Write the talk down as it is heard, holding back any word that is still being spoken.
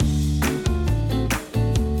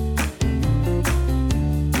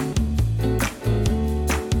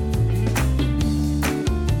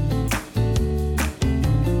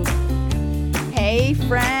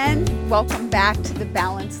Welcome back to the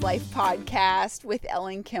Balanced Life Podcast with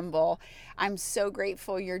Ellen Kimball. I'm so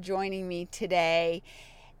grateful you're joining me today.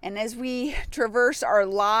 And as we traverse our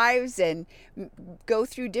lives and go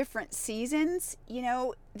through different seasons,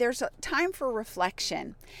 there's a time for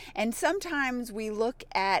reflection. And sometimes we look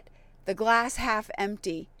at the glass half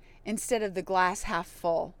empty instead of the glass half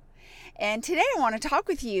full. And today I want to talk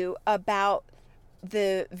with you about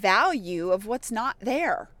the value of what's not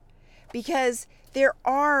there. Because there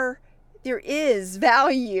is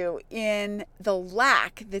value in the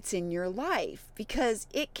lack that's in your life, because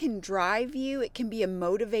it can drive you, it can be a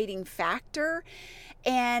motivating factor,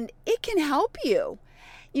 and it can help you.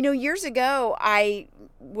 Years ago, I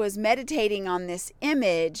was meditating on this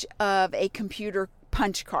image of a computer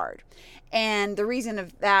punch card. And the reason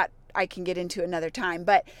of that I can get into another time.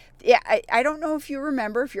 But yeah, I don't know if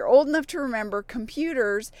you're old enough to remember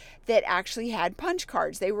computers that actually had punch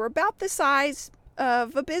cards. They were about the size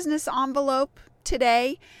of a business envelope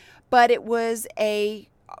today, but it was a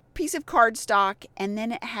piece of cardstock, and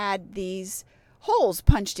then it had these holes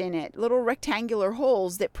punched in it, little rectangular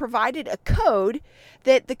holes that provided a code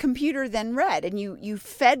that the computer then read, and you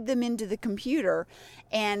fed them into the computer,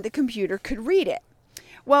 and the computer could read it.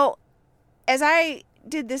 Well, as I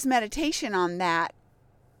did this meditation on that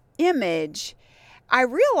image, I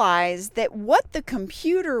realized that what the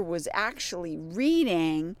computer was actually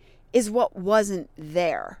reading is what wasn't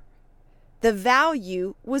there. The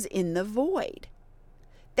value was in the void.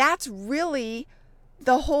 That's really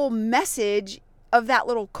the whole message of that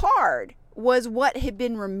little card, was what had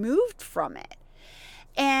been removed from it.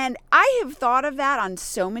 And I have thought of that on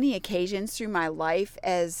so many occasions through my life,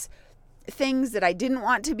 as things that I didn't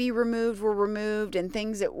want to be removed were removed, and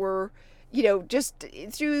things that were, just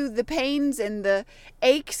through the pains and the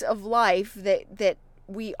aches of life that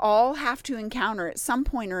we all have to encounter at some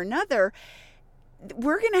point or another,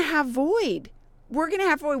 we're going to have void. We're going to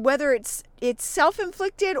have void, whether it's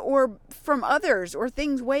self-inflicted or from others, or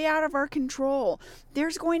things way out of our control.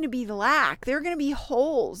 There's going to be lack. There are going to be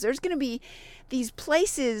holes. There's going to be these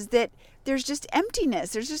places that there's just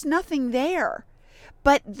emptiness. There's just nothing there.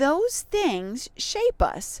 But those things shape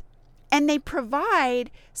us, and they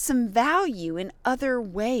provide some value in other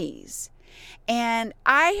ways. And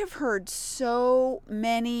I have heard so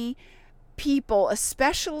many people,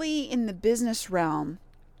 especially in the business realm,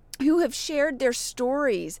 who have shared their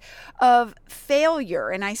stories of failure.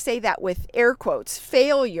 And I say that with air quotes,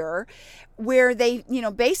 failure, where they,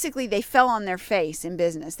 basically they fell on their face in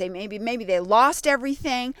business. They maybe they lost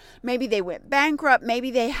everything. Maybe they went bankrupt. Maybe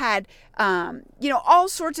they had, all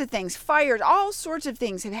sorts of things, fired, all sorts of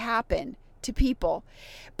things have happened to people.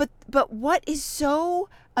 But what is so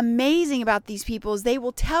amazing about these people is they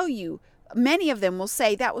will tell you, many of them will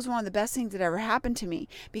say, that was one of the best things that ever happened to me,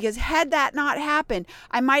 because had that not happened,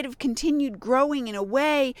 I might have continued growing in a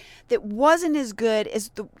way that wasn't as good as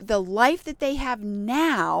the life that they have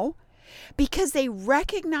now, because they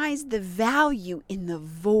recognize the value in the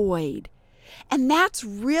void. And that's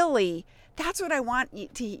what I want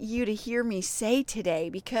you to hear me say today,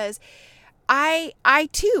 because I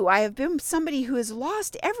too have been somebody who has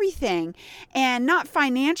lost everything, and not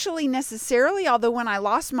financially necessarily, although when I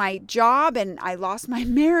lost my job and I lost my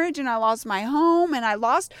marriage and I lost my home and I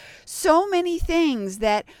lost so many things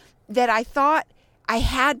that I thought I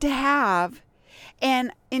had to have.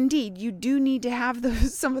 And indeed, you do need to have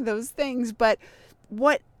some of those things. But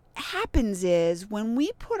what happens is, when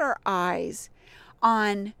we put our eyes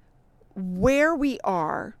on where we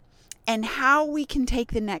are and how we can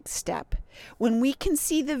take the next step, when we can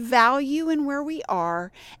see the value in where we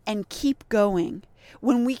are and keep going,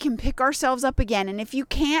 when we can pick ourselves up again. And if you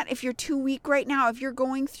can't, if you're too weak right now, if you're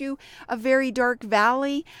going through a very dark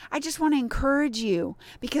valley, I just want to encourage you,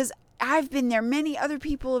 because I've been there. Many other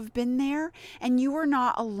people have been there, and you are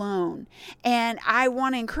not alone. And I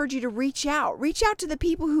want to encourage you to reach out. Reach out to the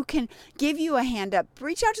people who can give you a hand up.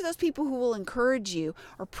 Reach out to those people who will encourage you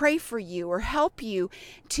or pray for you or help you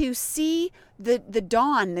to see the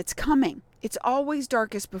dawn that's coming. It's always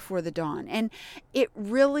darkest before the dawn. And it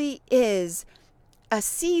really is a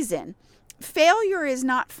season. Failure is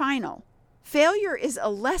not final. Failure is a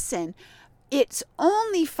lesson. It's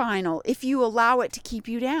only final if you allow it to keep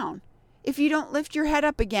you down. If you don't lift your head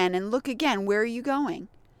up again and look again, where are you going?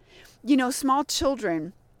 Small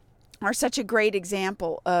children are such a great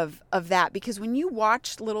example of that, because when you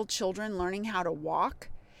watch little children learning how to walk,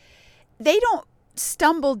 they don't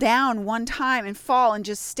stumble down one time and fall and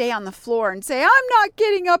just stay on the floor and say, I'm not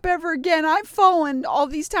getting up ever again. I've fallen all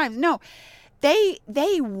these times. No, they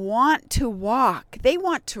want to walk. They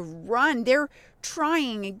want to run. They're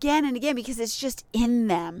trying again and again because it's just in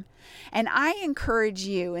them. And I encourage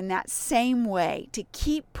you in that same way to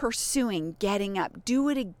keep pursuing getting up. Do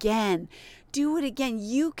it again. Do it again.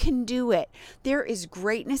 You can do it. There is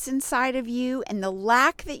greatness inside of you, and the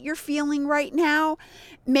lack that you're feeling right now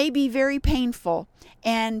may be very painful,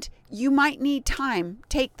 and you might need time.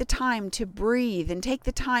 Take the time to breathe and take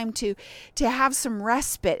the time to have some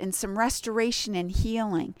respite and some restoration and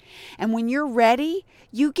healing. And when you're ready,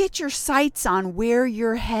 you get your sights on where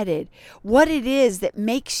you're headed, what it is that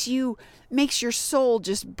makes your soul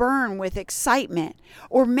just burn with excitement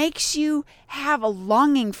or makes you have a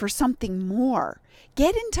longing for something more.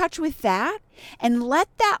 Get in touch with that and let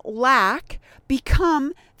that lack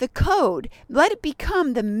become the code. Let it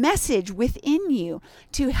become the message within you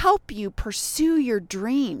to help you pursue your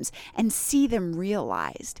dreams and see them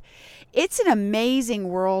realized. It's an amazing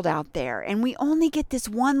world out there, and we only get this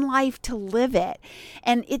one life to live it.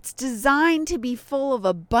 And it's designed to be full of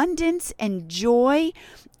abundance and joy.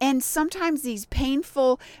 And sometimes these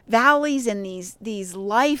painful valleys and these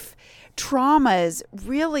life traumas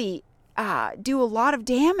really do a lot of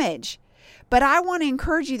damage. But I want to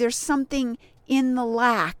encourage you, there's something in the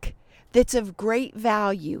lack that's of great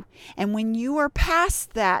value. And when you are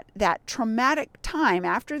past that traumatic time,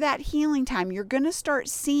 after that healing time, you're going to start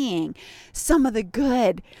seeing some of the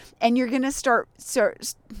good, and you're going to start you're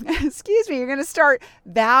going to start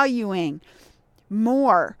valuing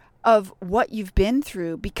more of what you've been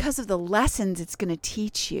through because of the lessons it's going to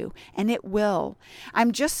teach you, and it will.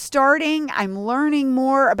 I'm just starting. I'm learning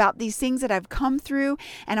more about these things that I've come through,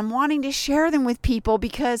 and I'm wanting to share them with people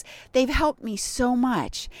because they've helped me so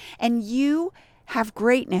much. And you have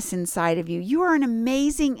greatness inside of you. You are an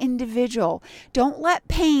amazing individual. Don't let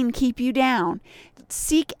pain keep you down.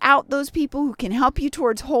 Seek out those people who can help you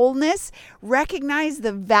towards wholeness. Recognize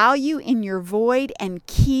the value in your void and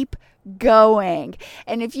keep going.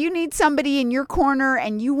 And if you need somebody in your corner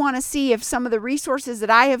and you want to see if some of the resources that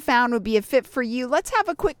I have found would be a fit for you, let's have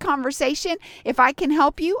a quick conversation. If I can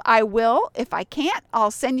help you, I will. If I can't, I'll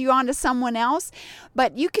send you on to someone else.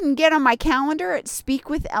 But you can get on my calendar at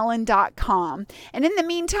speakwithellen.com. And in the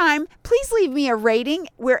meantime, please leave me a rating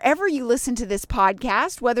wherever you listen to this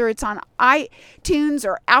podcast, whether it's on iTunes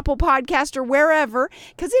or Apple Podcast or wherever,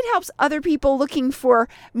 because it helps other people looking for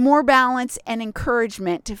more balance and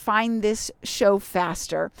encouragement to find this show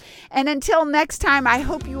faster. And until next time, I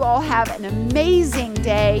hope you all have an amazing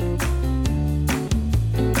day.